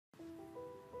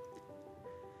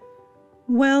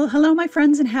Well, hello, my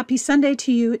friends, and happy Sunday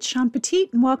to you. It's Shawn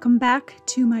Petite, and welcome back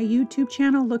to my YouTube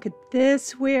channel. Look at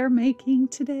this we're making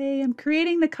today. I'm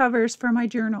creating the covers for my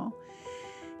journal.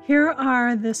 Here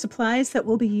are the supplies that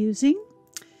we'll be using.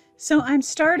 So I'm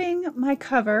starting my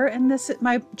cover, and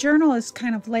my journal is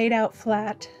kind of laid out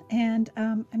flat, and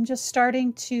I'm just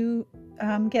starting to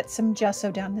get some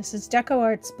gesso down. This is Deco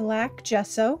Art's black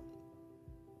gesso.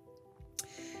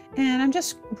 And I'm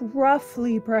just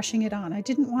roughly brushing it on. I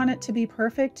didn't want it to be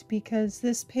perfect because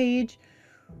this page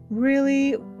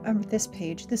really,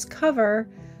 this cover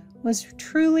was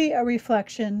truly a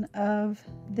reflection of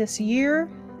this year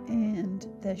and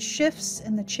the shifts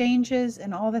and the changes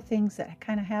and all the things that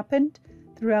kind of happened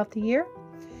throughout the year.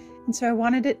 And so I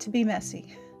wanted it to be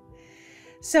messy.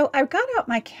 So I got out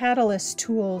my catalyst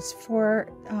tools for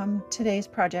today's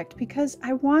project because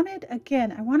I wanted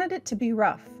it to be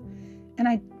rough. And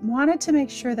I wanted to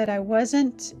make sure that I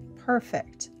wasn't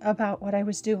perfect about what I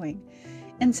was doing.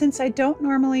 And since I don't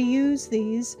normally use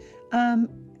these,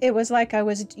 it was like I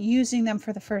was using them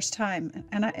for the first time.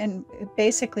 And it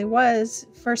basically was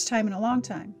first time in a long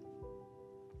time.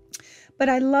 But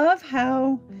I love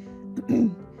how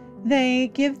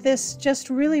they give this just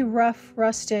really rough,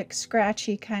 rustic,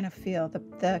 scratchy kind of feel,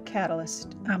 the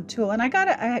catalyst tool. And I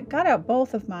got out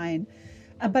both of mine.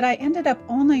 But I ended up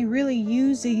only really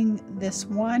using this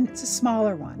one. It's a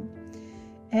smaller one.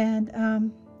 And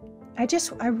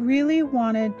I really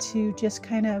wanted to just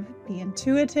kind of be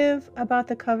intuitive about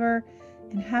the cover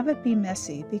and have it be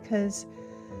messy, because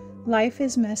life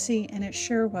is messy, and it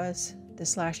sure was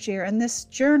this last year. And this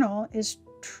journal is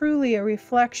truly a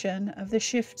reflection of the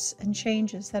shifts and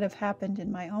changes that have happened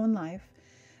in my own life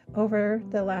over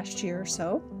the last year or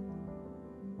so.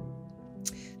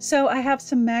 So I have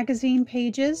some magazine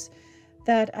pages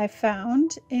that I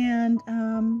found, and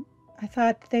I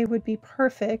thought they would be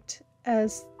perfect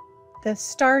as the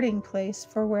starting place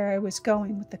for where I was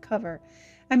going with the cover.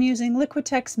 I'm using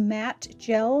Liquitex matte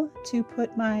gel to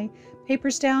put my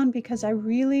papers down because I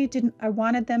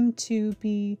wanted them to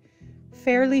be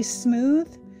fairly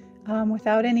smooth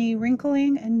without any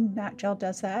wrinkling, and matte gel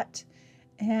does that.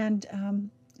 And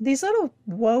these little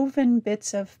woven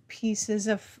bits of pieces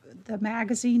of the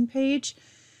magazine page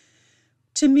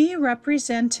to me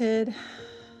represented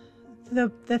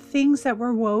the things that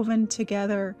were woven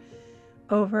together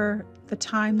over the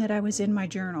time that I was in my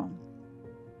journal.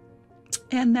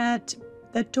 And that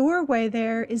the doorway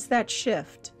there is that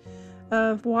shift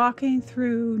of walking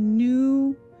through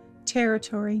new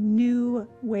territory, new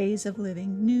ways of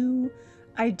living, new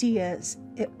ideas.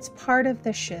 It's part of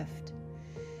the shift.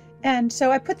 And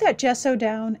so I put that gesso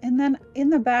down, and then in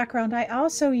the background I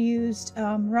also used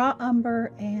raw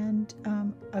umber and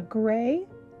a gray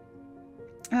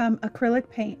acrylic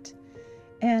paint,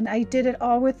 and I did it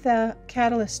all with the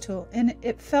catalyst tool, and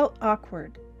it felt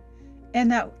awkward,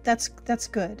 and that's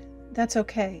good, that's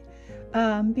okay,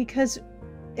 because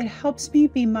it helps me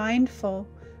be mindful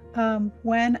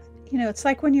when, it's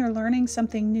like when you're learning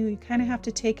something new, you kind of have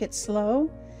to take it slow.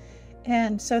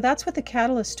 And so that's what the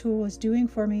catalyst tool was doing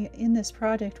for me in this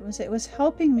project. It was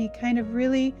helping me kind of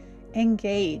really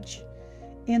engage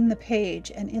in the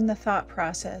page and in the thought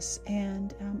process,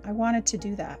 and I wanted to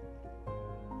do that.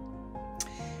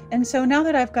 And so now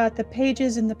that I've got the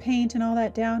pages and the paint and all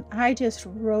that down, I just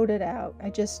wrote it out.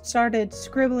 I just started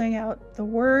scribbling out the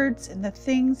words and the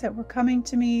things that were coming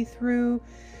to me through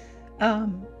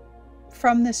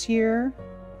from this year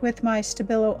with my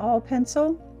Stabilo All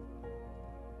pencil.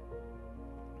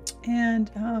 And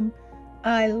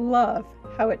I love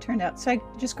how it turned out. So I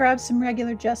just grabbed some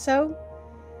regular gesso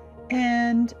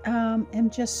and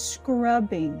am just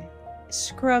scrubbing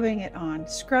it on,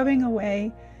 scrubbing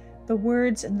away the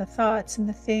words and the thoughts and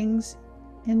the things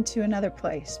into another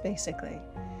place, basically.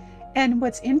 And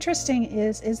what's interesting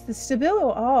is the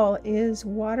Stabilo All is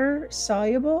water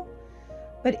soluble,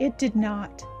 but it did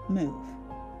not move.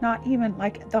 Not even,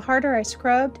 like, the harder I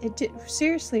scrubbed, it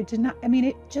seriously did not. I mean,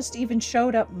 it just even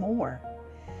showed up more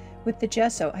with the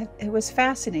gesso. It was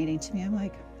fascinating to me. I'm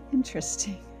like,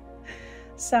 interesting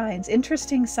signs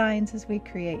as we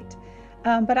create.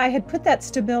 But I had put that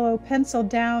Stabilo pencil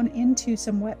down into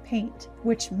some wet paint,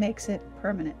 which makes it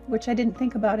permanent, which I didn't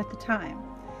think about at the time.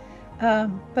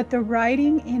 But the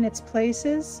writing in its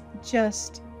places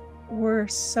just were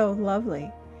so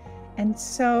lovely and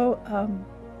so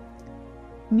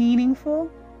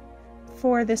meaningful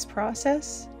for this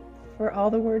process, for all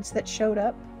the words that showed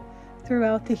up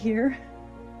throughout the year.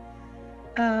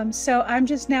 So I'm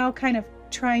just now kind of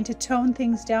trying to tone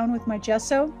things down with my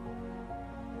gesso,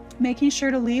 making sure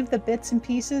to leave the bits and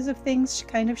pieces of things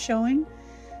kind of showing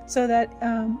so that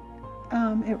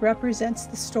it represents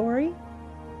the story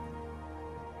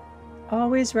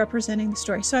always representing the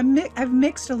story. So I've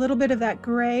mixed a little bit of that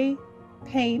gray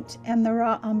paint and the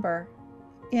raw umber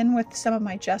in with some of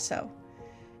my gesso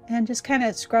and just kind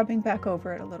of scrubbing back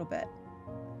over it a little bit.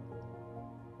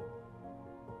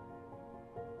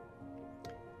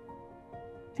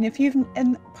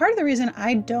 And part of the reason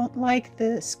I don't like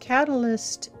this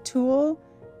Catalyst tool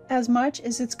as much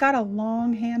is it's got a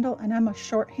long handle and I'm a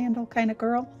short handle kind of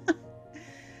girl.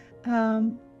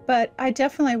 But I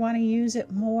definitely want to use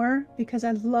it more because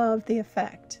I love the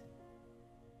effect.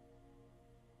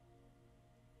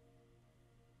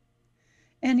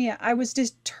 And yeah, I was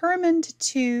determined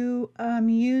to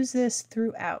use this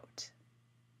throughout.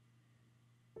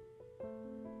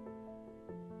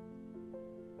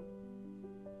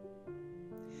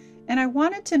 And I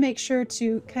wanted to make sure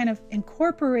to kind of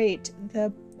incorporate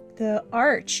the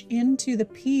arch into the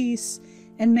piece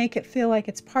and make it feel like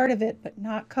it's part of it, but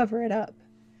not cover it up.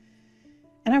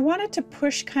 And I wanted to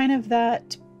push kind of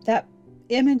that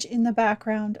image in the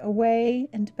background away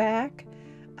and back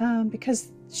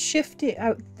because shifting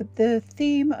the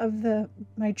theme of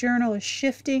my journal is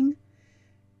shifting,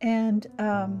 and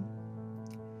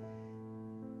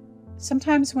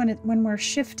sometimes when we're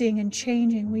shifting and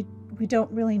changing, we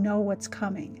don't really know what's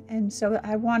coming, and so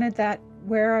I wanted that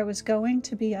where I was going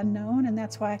to be unknown, and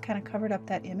that's why I kind of covered up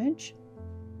that image.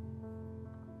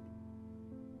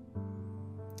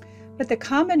 But the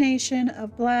combination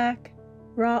of black,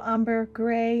 raw umber,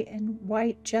 gray, and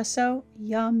white gesso,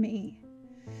 yummy.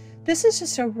 This is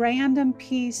just a random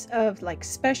piece of like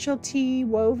specialty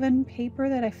woven paper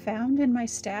that I found in my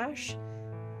stash.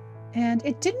 And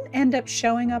it didn't end up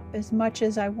showing up as much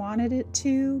as I wanted it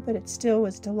to, but it still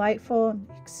was delightful.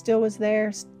 It still was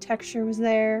there, texture was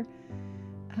there.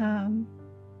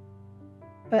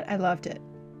 But I loved it.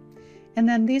 And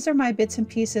then these are my bits and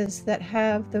pieces that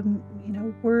have the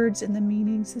words and the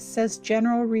meanings. This says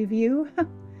general review,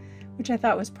 which I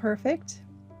thought was perfect.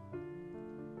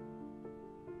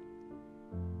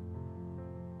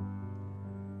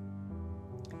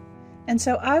 And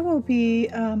so I will be,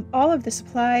 all of the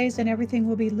supplies and everything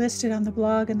will be listed on the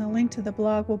blog, and the link to the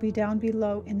blog will be down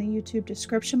below in the YouTube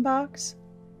description box.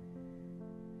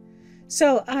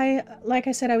 So like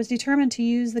I said, I was determined to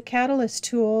use the Catalyst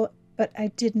tool, but I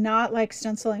did not like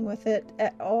stenciling with it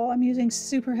at all. I'm using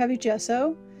super heavy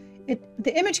gesso.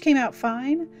 The image came out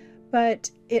fine, but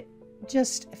it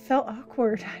just felt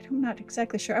awkward. I'm not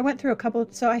exactly sure. I went through a couple,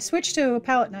 so I switched to a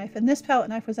palette knife, and this palette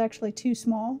knife was actually too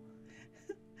small.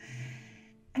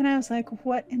 And I was like,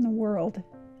 what in the world?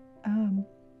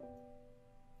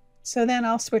 So then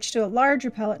I'll switch to a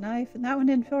larger palette knife, and that one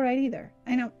didn't feel right either.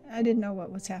 I didn't know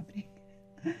what was happening.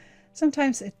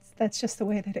 Sometimes that's just the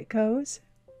way that it goes.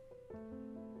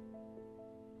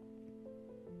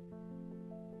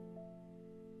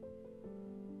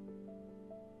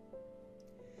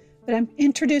 But I'm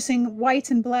introducing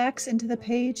whites and blacks into the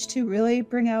page to really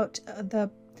bring out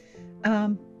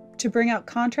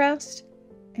contrast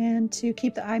and to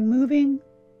keep the eye moving.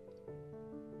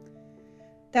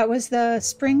 That was the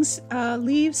Springs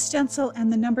Leaves stencil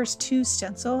and the numbers 2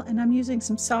 stencil, and I'm using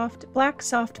some black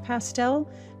soft pastel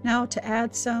now to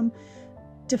add some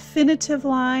definitive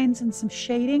lines and some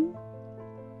shading.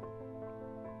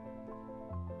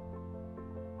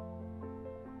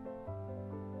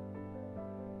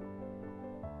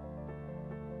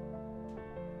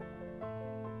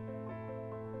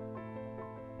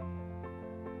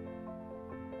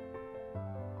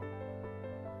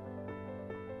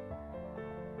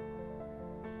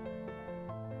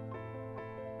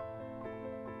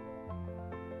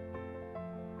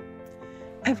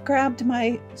 I've grabbed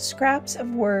my scraps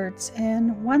of words,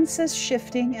 and one says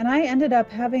shifting, and I ended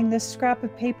up having this scrap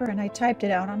of paper and I typed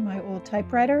it out on my old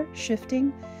typewriter,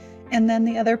 shifting. And then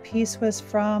the other piece was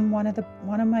from one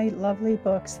of my lovely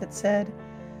books that said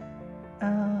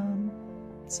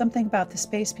something about the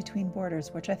space between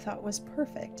borders, which I thought was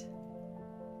perfect.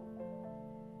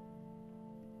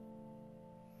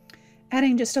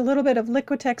 Adding just a little bit of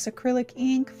Liquitex acrylic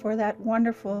ink for that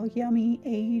wonderful, yummy,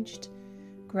 aged,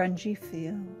 grungy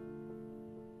feel.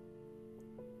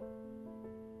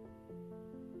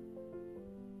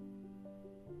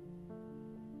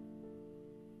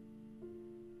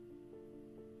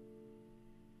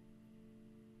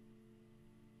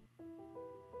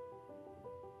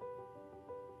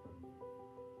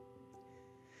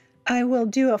 I will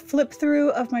do a flip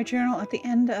through of my journal at the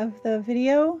end of the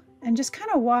video and just kind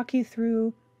of walk you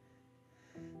through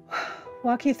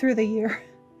the year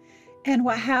and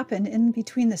what happened in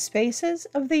between the spaces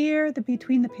of the year,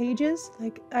 between the pages.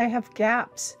 Like, I have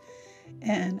gaps,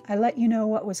 and I let you know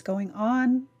what was going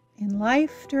on in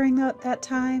life during that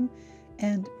time,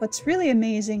 And what's really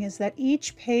amazing is that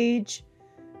each page,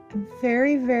 I'm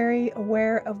very, very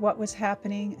aware of what was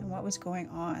happening and what was going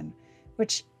on,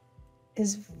 which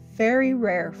is very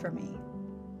rare for me.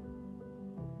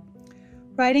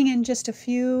 Writing in just a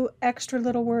few extra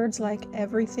little words like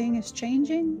everything is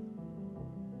changing,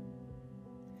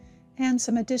 and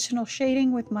some additional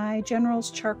shading with my General's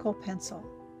charcoal pencil.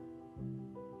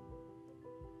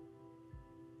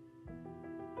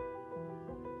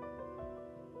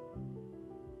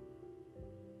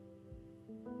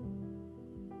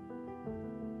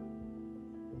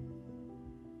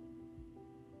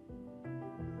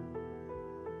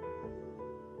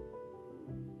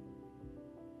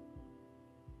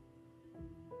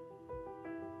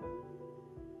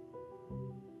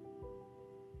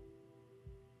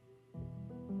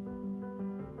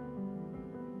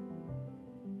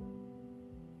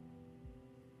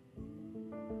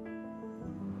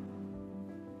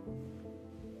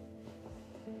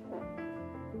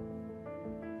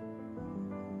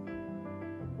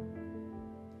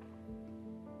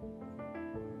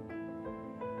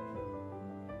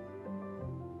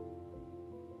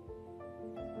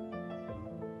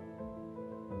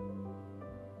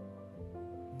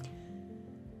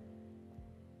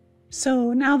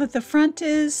 So now that the front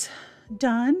is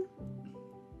done,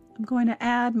 I'm going to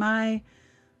add my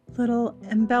little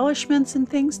embellishments and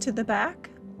things to the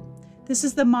back. This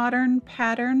is the Modern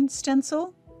Pattern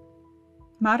stencil,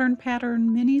 Modern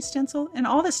Pattern mini stencil, and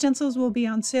all the stencils will be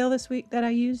on sale this week that I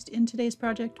used in today's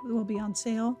project will be on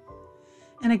sale.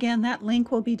 And again, that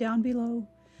link will be down below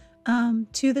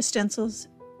to the stencils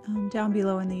down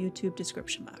below in the YouTube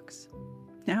description box.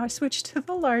 Now I switched to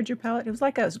the larger palette. It was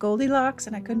like I was Goldilocks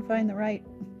and I couldn't find the right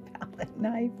palette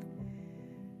knife.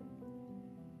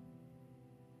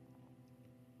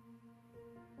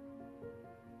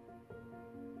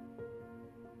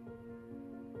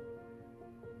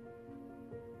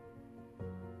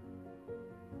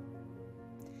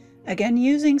 Again,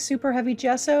 using super heavy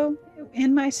gesso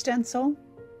in my stencil.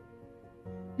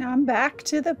 Now I'm back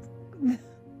to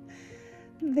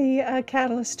the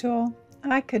catalyst tool.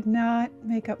 I could not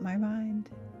make up my mind.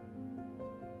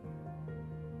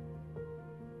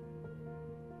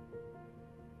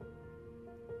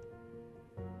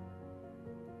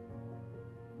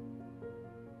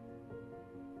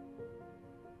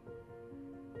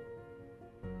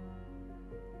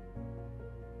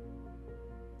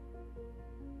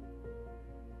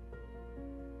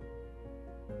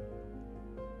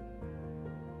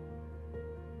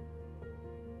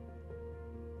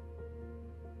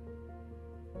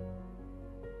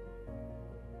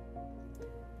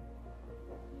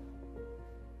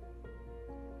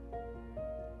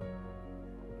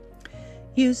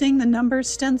 Using the number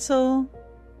stencil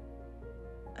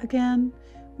again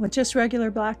with just regular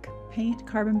black paint,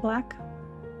 carbon black.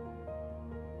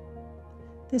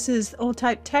 This is Old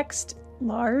Type Text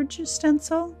large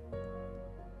stencil.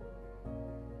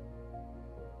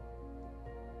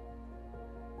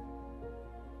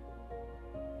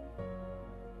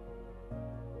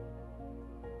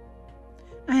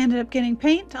 I ended up getting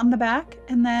paint on the back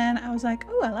and then I was like,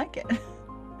 oh, I like it.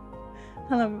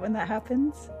 I love it when that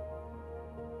happens.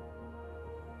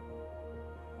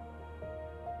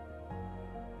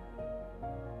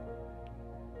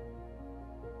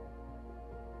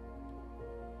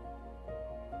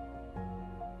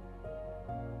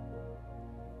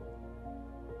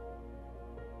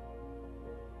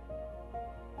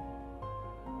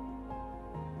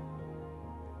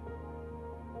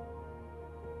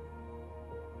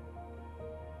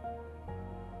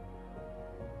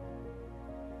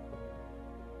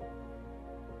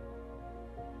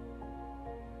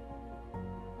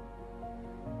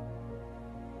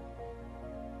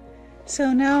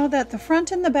 So now that the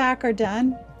front and the back are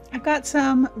done, I've got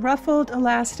some ruffled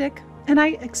elastic, and I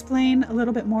explain a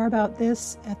little bit more about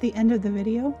this at the end of the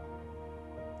video.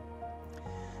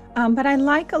 But I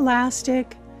like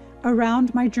elastic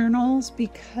around my journals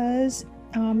because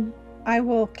I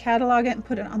will catalog it and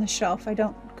put it on the shelf. I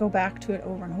don't go back to it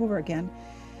over and over again.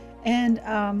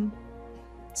 And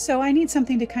so I need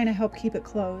something to kind of help keep it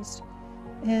closed.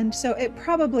 And so it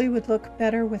probably would look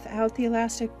better without the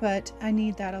elastic, but I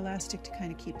need that elastic to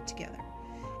kind of keep it together.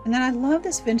 And then I love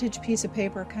this vintage piece of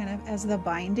paper kind of as the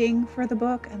binding for the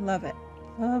book. I love it.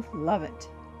 Love it.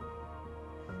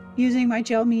 Using my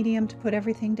gel medium to put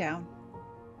everything down.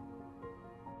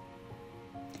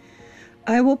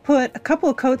 I will put a couple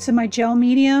of coats of my gel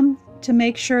medium to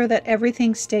make sure that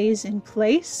everything stays in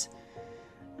place.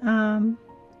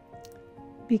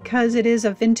 Because it is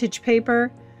a vintage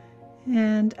paper,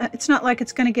 And it's not like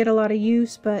it's going to get a lot of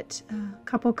use, but a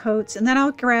couple coats. And then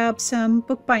I'll grab some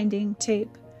bookbinding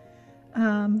tape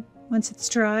once it's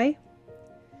dry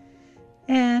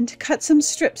and cut some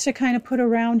strips to kind of put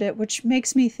around it, which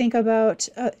makes me think about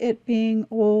it being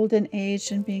old and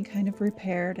aged and being kind of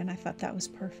repaired. And I thought that was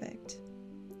perfect.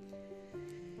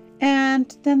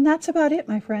 And then that's about it,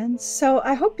 my friends. So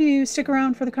I hope you stick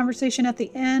around for the conversation at the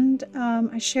end.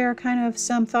 I share kind of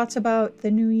some thoughts about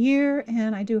the new year,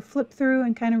 and I do a flip through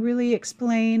and kind of really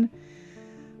explain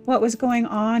what was going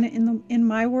on in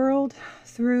my world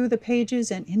through the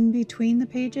pages and in between the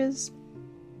pages.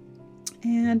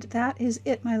 And that is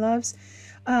it, my loves.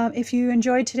 If you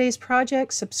enjoyed today's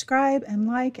project, subscribe and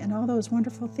like and all those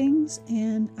wonderful things,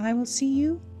 and I will see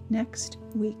you next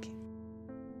week.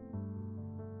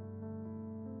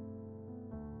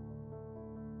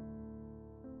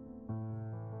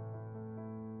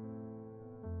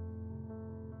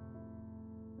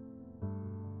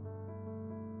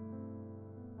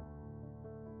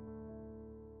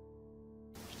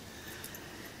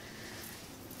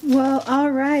 Well,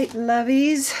 all right,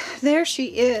 lovies, there she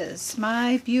is,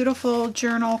 my beautiful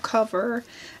journal cover.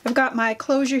 I've got my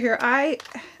closure here. I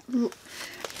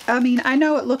mean, I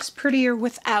know it looks prettier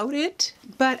without it,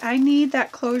 but I need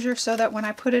that closure so that when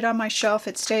I put it on my shelf,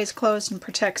 it stays closed and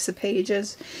protects the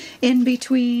pages in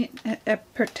between,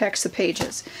 protects the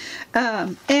pages.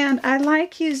 And I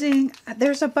like using,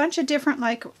 there's a bunch of different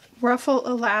like ruffle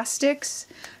elastics,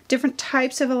 different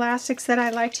types of elastics that I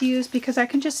like to use because I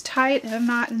can just tie it in a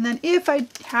knot, and then if I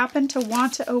happen to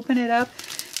want to open it up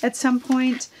at some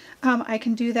point, I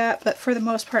can do that, but for the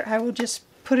most part I will just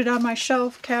put it on my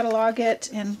shelf, catalog it,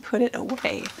 and put it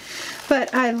away.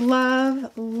 But I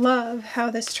love how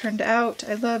this turned out.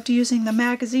 I loved using the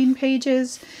magazine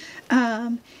pages,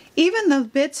 even the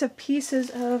bits of pieces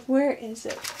of, where is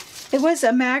it? It was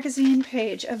a magazine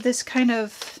page of this kind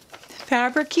of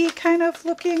fabric-y kind of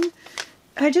looking.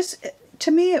 To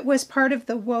me, it was part of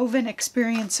the woven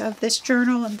experience of this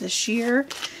journal and this year.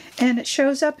 And it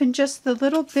shows up in just the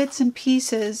little bits and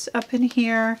pieces up in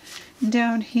here and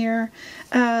down here,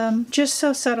 just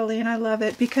so subtly, and I love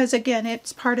it because, again,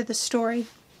 it's part of the story.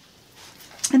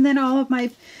 And then all of my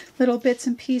little bits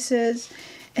and pieces,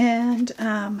 and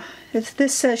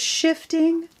this says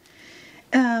shifting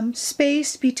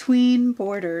space between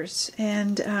borders,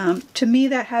 and to me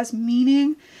that has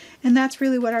meaning. And that's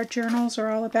really what our journals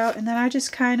are all about. And then I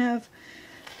just kind of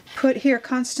put here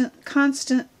constantly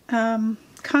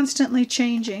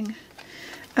changing,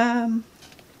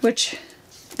 which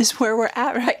is where we're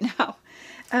at right now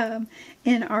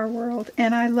in our world.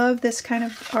 And I love this kind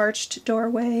of arched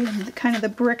doorway and kind of the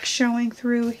brick showing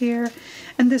through here.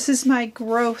 And this is my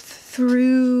growth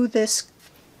through this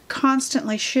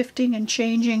constantly shifting and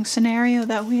changing scenario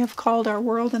that we have called our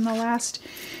world in the last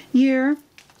year.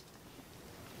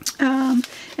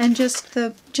 And just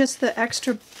the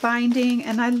extra binding,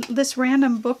 and this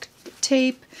random book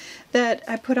tape that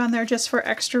I put on there just for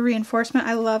extra reinforcement.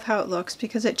 I love how it looks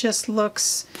because it just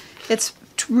looks, it's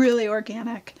really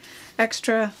organic.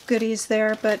 Extra goodies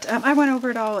there, but I went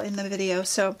over it all in the video,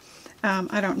 so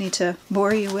I don't need to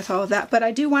bore you with all of that. But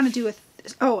I do want to do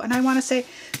and I want to say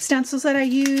stencils that I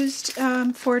used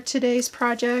for today's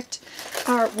project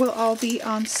will all be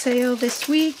on sale this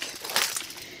week.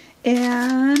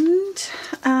 And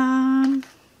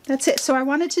that's it. So I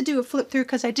wanted to do a flip through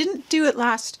because I didn't do it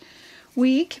last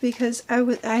week because I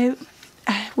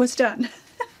was done.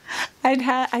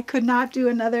 I could not do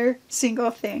another single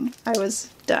thing. I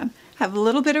was done. Have a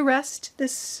little bit of rest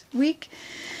this week.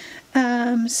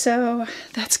 So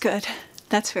that's good.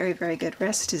 That's very, very good.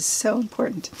 Rest is so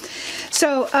important.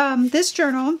 So this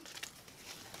journal,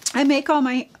 I make all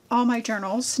my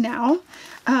journals now.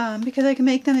 Because I can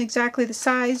make them exactly the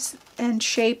size and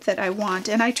shape that I want.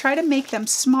 And I try to make them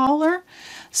smaller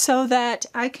so that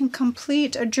I can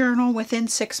complete a journal within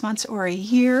 6 months or a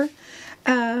year,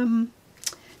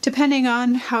 depending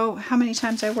on how many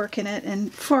times I work in it.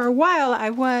 And for a while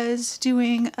I was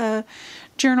doing a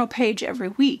journal page every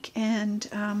week,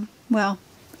 and well,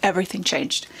 everything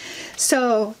changed.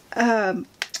 So yeah,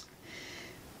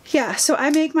 so I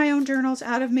make my own journals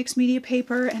out of mixed media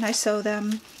paper, and I sew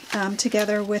them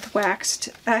together with waxed.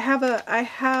 I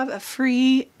have a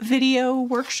free video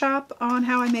workshop on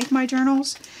how I make my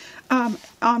journals in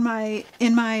my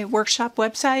workshop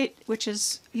website, which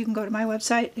is, you can go to my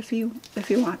website if you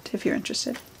want, if you're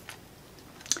interested.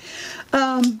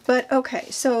 But okay,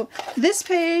 so this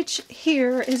page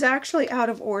here is actually out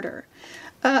of order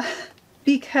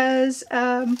because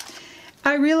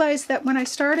I realized that when I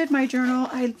started my journal,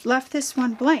 I left this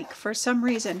one blank for some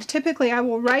reason. Typically, I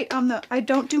will write on the, I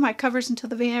don't do my covers until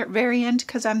the very end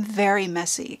because I'm very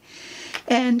messy.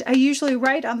 And I usually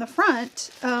write on the front,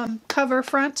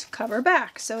 cover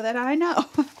back, so that I know.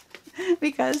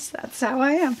 Because that's how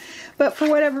I am. But for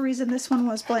whatever reason, this one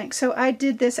was blank. So I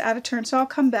did this out of turn. So I'll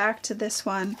come back to this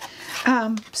one.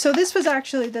 So this was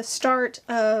actually the start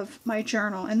of my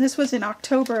journal. And this was in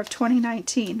October of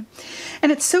 2019.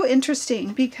 And it's so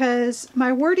interesting because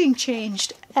my wording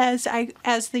changed as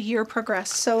the year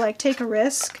progressed. So like take a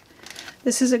risk.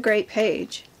 This is a great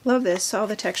page. Love this, all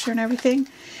the texture and everything.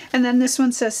 And then this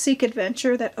one says seek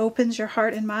adventure that opens your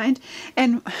heart and mind.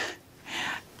 And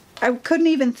I couldn't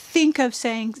even think of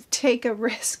saying take a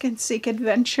risk and seek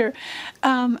adventure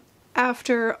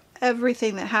after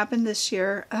everything that happened this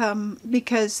year,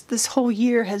 because this whole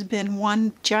year has been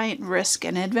one giant risk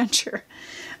and adventure.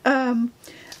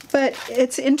 But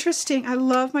it's interesting. I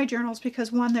love my journals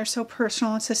because, one, they're so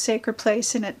personal. It's a sacred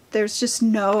place, and there's just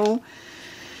no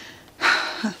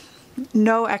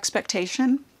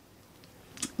expectation,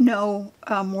 no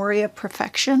worry of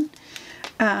perfection.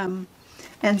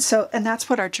 And that's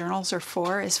what our journals are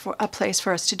for, is for a place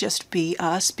for us to just be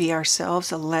us, be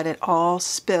ourselves, and let it all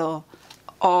spill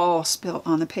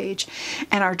on the page.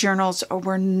 And our journals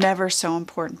were never so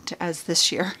important as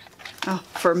this year. Oh,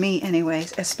 for me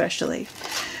anyways, especially.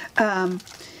 And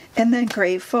then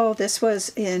grateful. This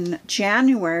was in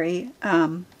January,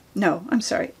 November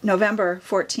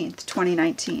 14th,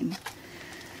 2019.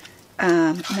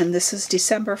 And this is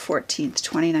December 14th,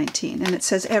 2019. And it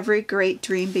says, every great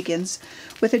dream begins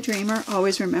with a dreamer.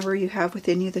 Always remember you have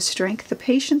within you the strength, the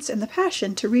patience, and the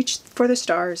passion to reach for the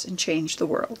stars and change the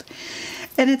world.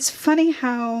 And it's funny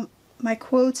how my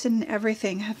quotes and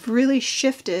everything have really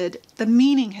shifted. The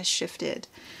meaning has shifted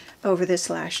over this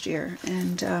last year.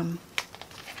 And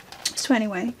so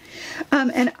anyway,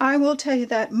 and I will tell you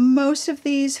that most of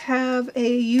these have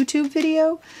a YouTube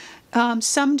video.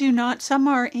 Some do not. Some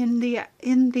are in the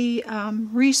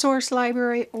resource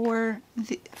library or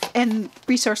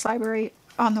resource library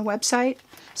on the website,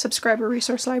 subscriber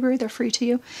resource library. They're free to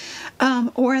you,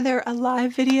 or they're a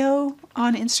live video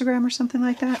on Instagram or something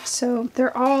like that. So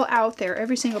they're all out there.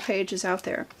 Every single page is out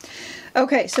there.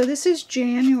 Okay, so this is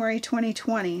January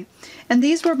 2020, and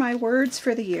these were my words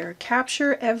for the year: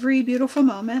 capture every beautiful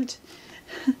moment.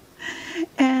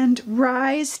 And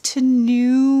rise to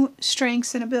new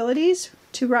strengths and abilities,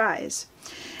 to rise.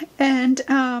 And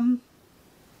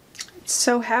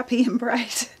so happy and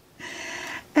bright.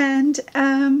 And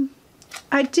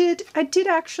I did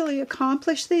actually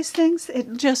accomplish these things.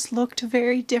 It just looked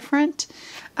very different.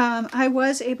 I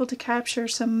was able to capture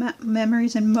some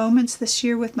memories and moments this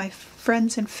year with my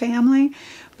friends and family,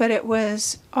 but it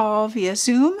was all via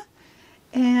Zoom.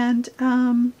 And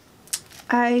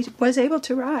I was able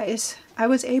to rise. I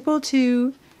was able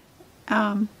to,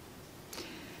 and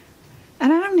I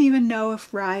don't even know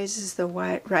if rise is the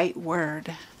right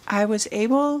word. I was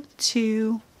able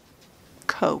to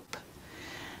cope.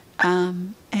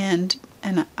 And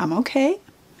I'm okay.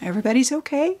 Everybody's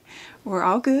okay. We're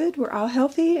all good. We're all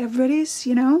healthy. Everybody's,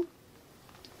 and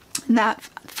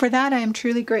for that I am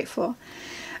truly grateful.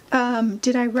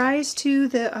 Did I rise to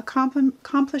the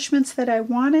accomplishments that I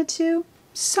wanted to?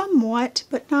 Somewhat,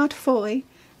 but not fully,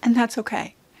 and that's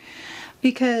okay,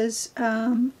 because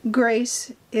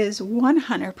grace is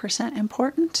 100%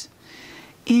 important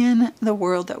in the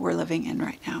world that we're living in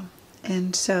right now.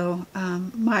 And so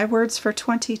my words for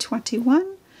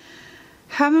 2021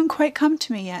 haven't quite come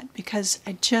to me yet, because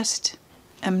I just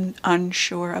am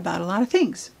unsure about a lot of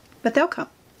things, but they'll come.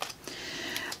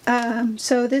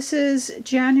 So this is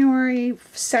January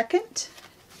 2nd,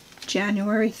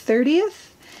 January 30th.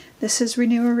 This is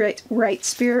Renew a Right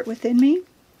Spirit Within Me.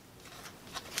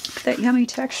 That yummy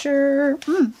texture.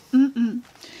 And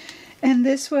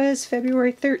this was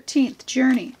February 13th,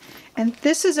 Journey. And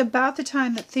this is about the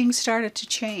time that things started to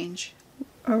change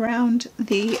around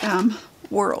the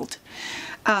world.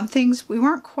 We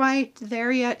weren't quite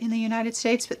there yet in the United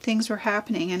States, but things were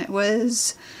happening, and it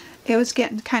was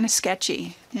getting kind of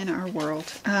sketchy in our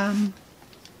world.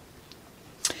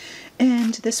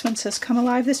 And this one says, Come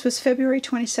Alive. This was February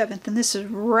 27th, and this is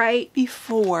right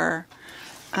before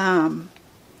full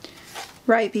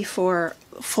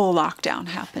lockdown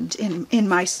happened in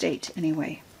my state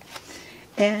anyway.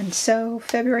 And so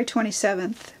February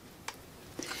 27th.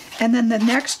 And then the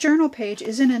next journal page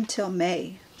isn't until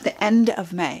May, the end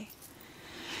of May.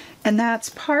 And that's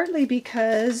partly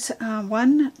because,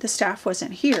 one, the staff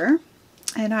wasn't here,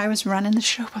 and I was running the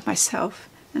show by myself,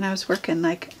 and I was working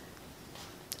like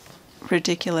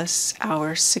ridiculous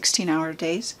hours, 16-hour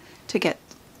days to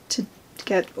to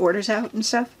get orders out and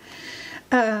stuff.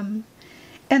 And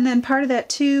then part of that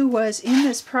too was in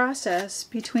this process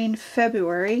between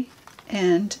February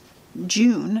and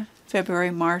June,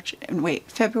 February, March,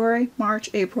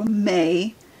 April,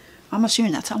 May, almost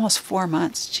June, that's almost 4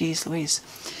 months, geez Louise.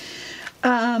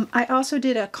 I also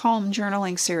did a calm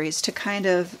journaling series to kind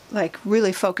of like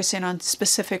really focus in on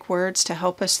specific words to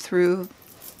help us through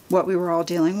what we were all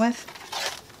dealing with.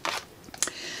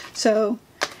 So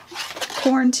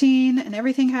quarantine and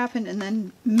everything happened, and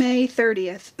then May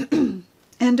 30th,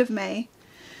 end of May,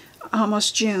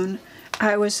 almost June,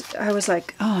 I was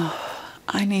like, oh,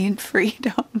 I need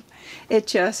freedom.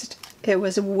 It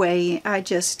was way, I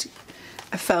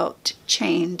felt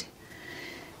chained.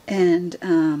 And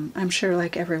I'm sure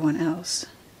like everyone else.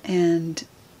 And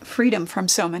freedom from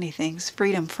so many things.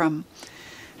 Freedom from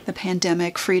the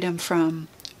pandemic, freedom from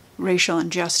racial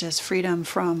injustice, freedom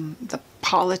from the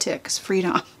politics,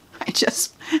 freedom. I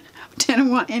just didn't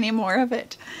want any more of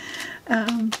it.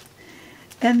 And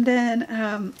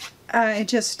then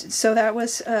so that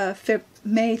was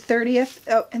May 30th.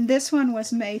 Oh, and this one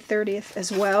was May 30th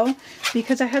as well,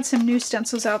 because I had some new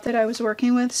stencils out that I was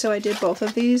working with, so I did both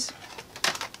of these.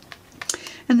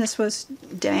 And this was,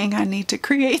 dang, I need to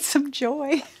create some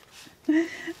joy.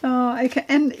 Oh,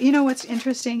 and you know what's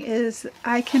interesting is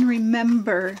I can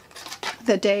remember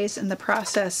the days and the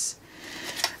process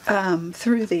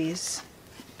through these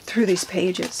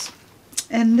pages.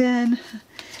 And then,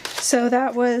 so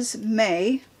that was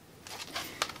May,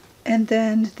 and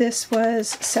then this was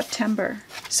September.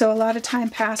 So a lot of time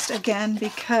passed again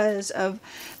because of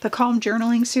the calm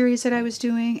journaling series that I was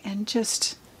doing, and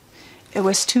just, it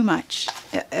was too much.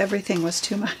 Everything was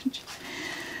too much.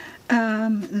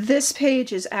 This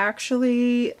page is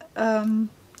actually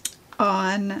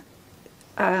on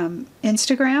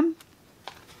Instagram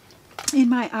in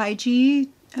my IG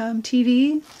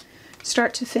TV,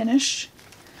 start to finish.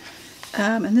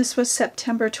 And this was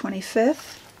September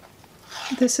 25th.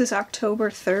 This is October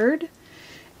 3rd.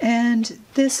 And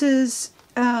this is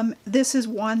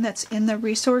one that's in the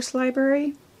resource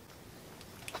library.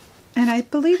 And I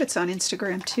believe it's on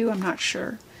Instagram too, I'm not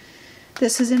sure.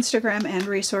 This is Instagram and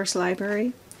resource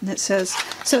library. And it says,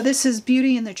 so this is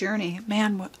Beauty in the Journey.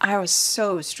 Man, I was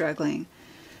so struggling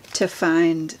to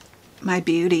find my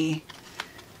beauty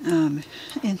in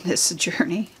this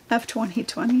journey of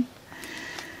 2020.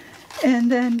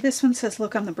 And then this one says,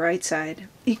 look on the bright side.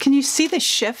 Can you see the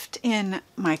shift in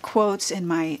my quotes, in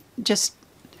my, just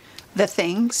the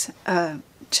things?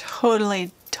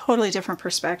 Totally different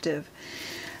perspective.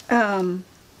 And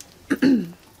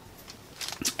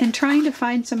trying to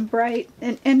find some bright,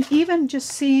 and even just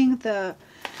seeing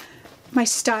my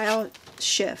style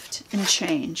shift and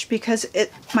change, because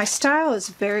my style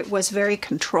was very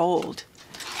controlled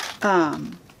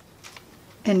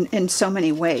in so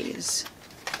many ways,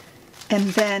 and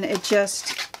then it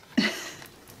just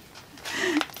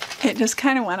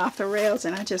kind of went off the rails,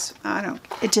 and it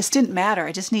just didn't matter.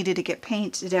 I just needed to get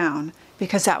paint down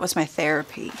because that was my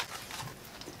therapy.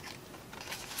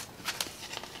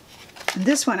 And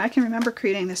this one, I can remember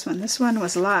creating this one. This one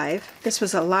was live. This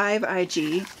was a live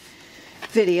IG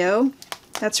video.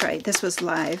 That's right, this was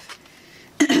live.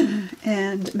 And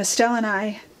Mistel and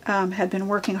I had been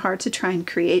working hard to try and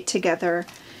create together.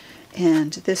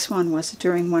 And this one was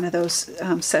during one of those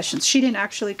sessions. She didn't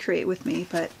actually create with me,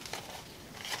 but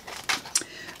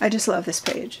I just love this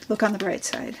page. Look on the bright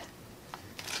side.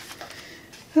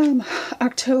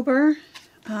 October,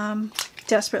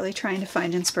 desperately trying to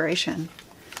find inspiration.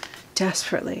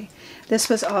 Desperately. This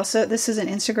is an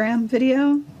Instagram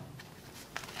video.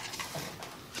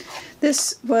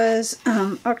 This was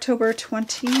October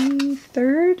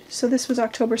 23rd, so this was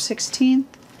October 16th,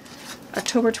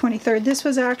 October 23rd. This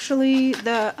was actually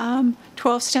the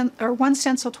 1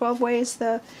 stencil 12 ways,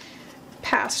 the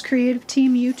past creative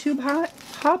team YouTube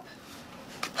hop.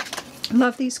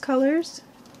 Love these colors.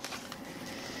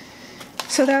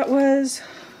 So that was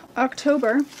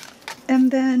October,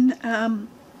 and then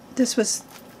this was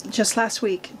just last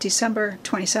week, December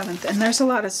 27th, and there's a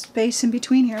lot of space in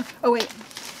between here. Oh wait,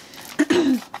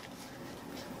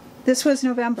 this was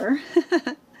November,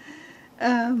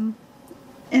 and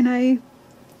I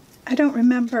don't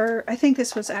remember, I think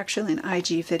this was actually an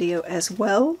IG video as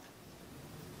well,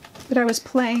 but I was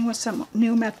playing with some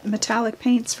new metallic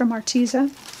paints from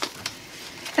Arteza,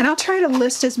 and I'll try to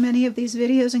list as many of these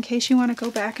videos in case you want to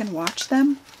go back and watch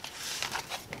them.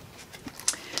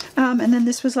 And then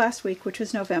this was last week, which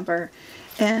was November.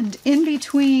 And in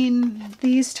between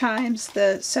these times,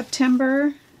 the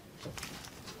September,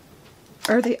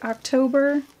 or the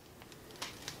October,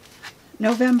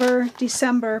 November,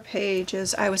 December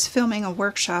pages, I was filming a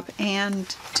workshop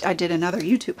and I did another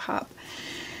YouTube hop.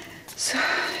 So,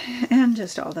 and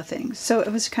just all the things. So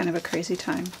it was kind of a crazy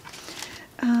time.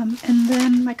 And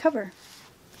then my cover.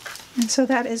 And so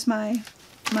that is my,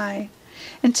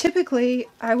 and typically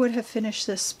I would have finished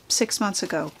this 6 months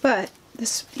ago, but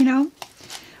this, you know,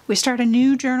 we start a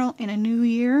new journal in a new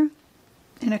year,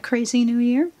 in a crazy new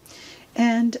year,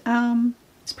 and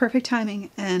it's perfect timing.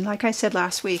 And like I said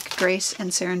last week, grace and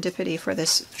serendipity for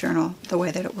this journal, the way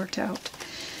that it worked out.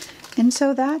 And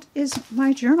so that is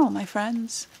my journal, my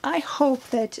friends. I hope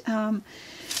that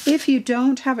if you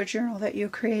don't have a journal that you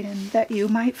create in, that you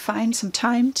might find some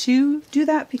time to do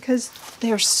that, because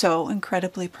they're so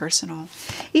incredibly personal.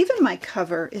 Even my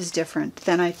cover is different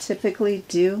than I typically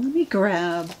do. Let me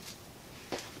grab.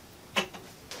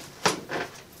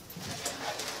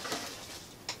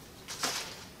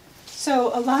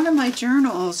 So a lot of my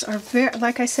journals are very,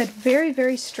 like I said, very,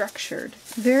 very structured,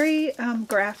 very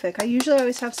graphic. I usually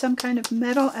always have some kind of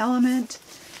metal element.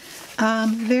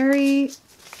 Very,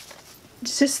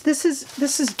 just this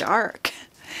is dark,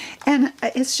 and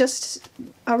it's just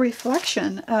a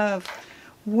reflection of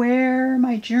where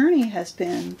my journey has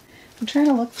been. I'm trying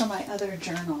to look for my other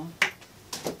journal.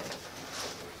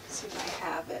 See if I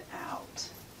have it out.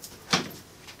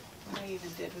 What I even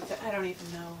did with it, I don't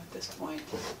even know at this point.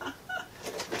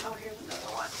 Oh, here's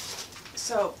another one.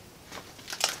 So,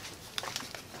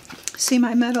 see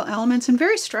my metal elements, and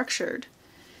very structured.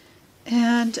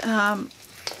 And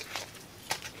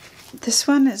this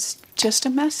one is just a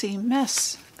messy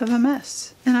mess of a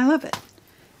mess. And I love it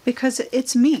because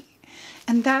it's me.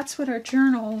 And that's what our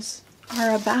journals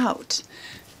are about,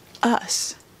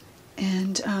 us.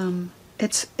 And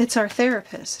it's our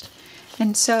therapist.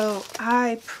 And so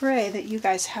I pray that you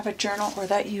guys have a journal, or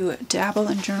that you dabble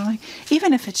in journaling,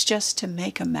 even if it's just to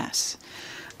make a mess.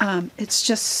 It's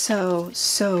just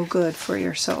so good for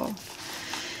your soul.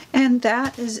 And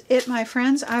that is it, my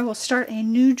friends. I will start a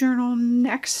new journal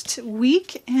next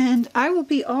week, and I will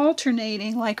be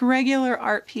alternating like regular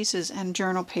art pieces and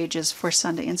journal pages for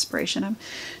Sunday inspiration,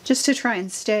 just to try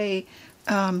and stay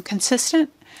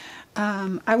consistent.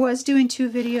 I was doing 2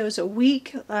 videos a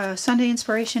week, Sunday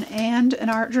inspiration and an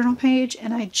art journal page,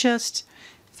 and I just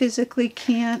physically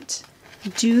can't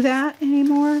do that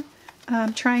anymore.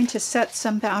 I'm trying to set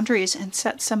some boundaries and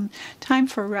set some time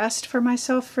for rest for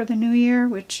myself for the new year,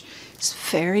 which is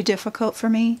very difficult for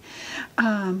me.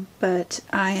 But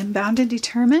I am bound and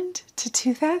determined to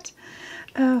do that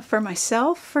for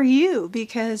myself, for you,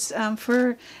 because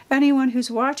for anyone who's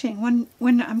watching,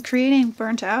 when I'm creating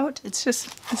burnt out, it's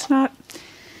not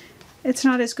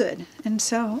as good. And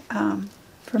so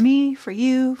for me, for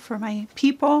you, for my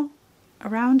people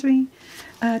around me,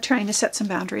 trying to set some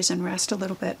boundaries and rest a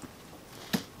little bit.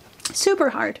 Super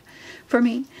hard for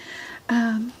me.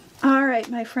 All right,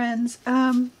 my friends,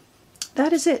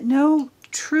 that is it. No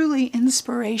truly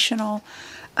inspirational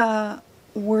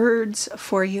words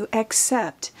for you,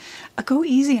 except go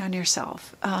easy on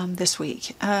yourself this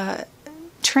week. The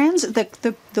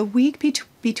week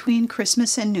between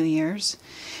Christmas and New Year's,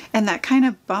 and that kind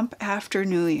of bump after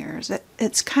New Year's,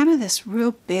 it's kind of this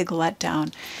real big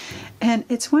letdown. And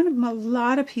it's when a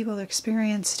lot of people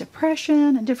experience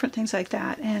depression and different things like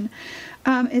that. And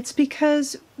it's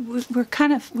because we're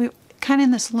kind of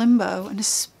in this limbo, and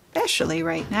especially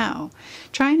right now,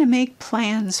 trying to make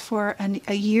plans for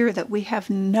a year that we have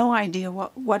no idea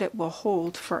what it will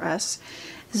hold for us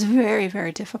is very,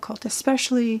 very difficult,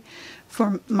 especially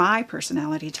for my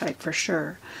personality type, for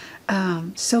sure.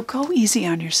 So go easy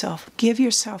on yourself. Give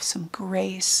yourself some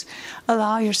grace.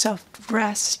 Allow yourself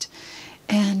rest.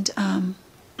 And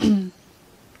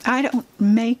I don't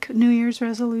make New Year's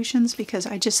resolutions because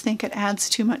I just think it adds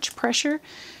too much pressure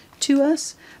to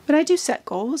us. But I do set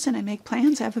goals and I make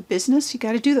plans. I have a business. You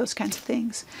got to do those kinds of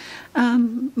things.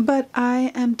 But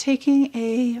I am taking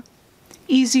a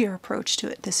easier approach to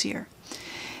it this year.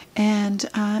 And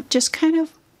just kind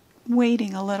of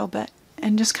waiting a little bit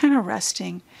and just kind of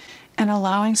resting and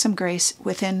allowing some grace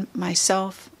within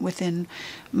myself, within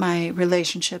my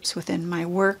relationships, within my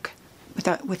work,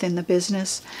 within the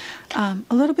business. A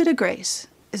little bit of grace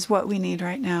is what we need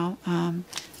right now.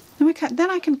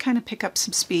 Then I can kind of pick up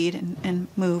some speed and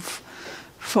move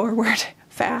forward,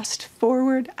 fast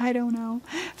forward, I don't know.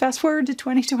 Fast forward to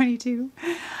 2022.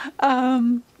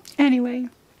 Anyway,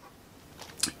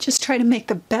 just try to make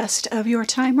the best of your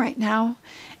time right now,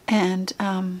 and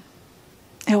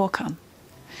it will come.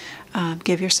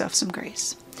 Give yourself some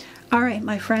grace. All right,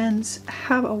 my friends,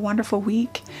 have a wonderful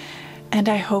week, and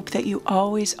I hope that you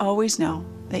always, always know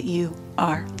that you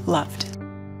are loved.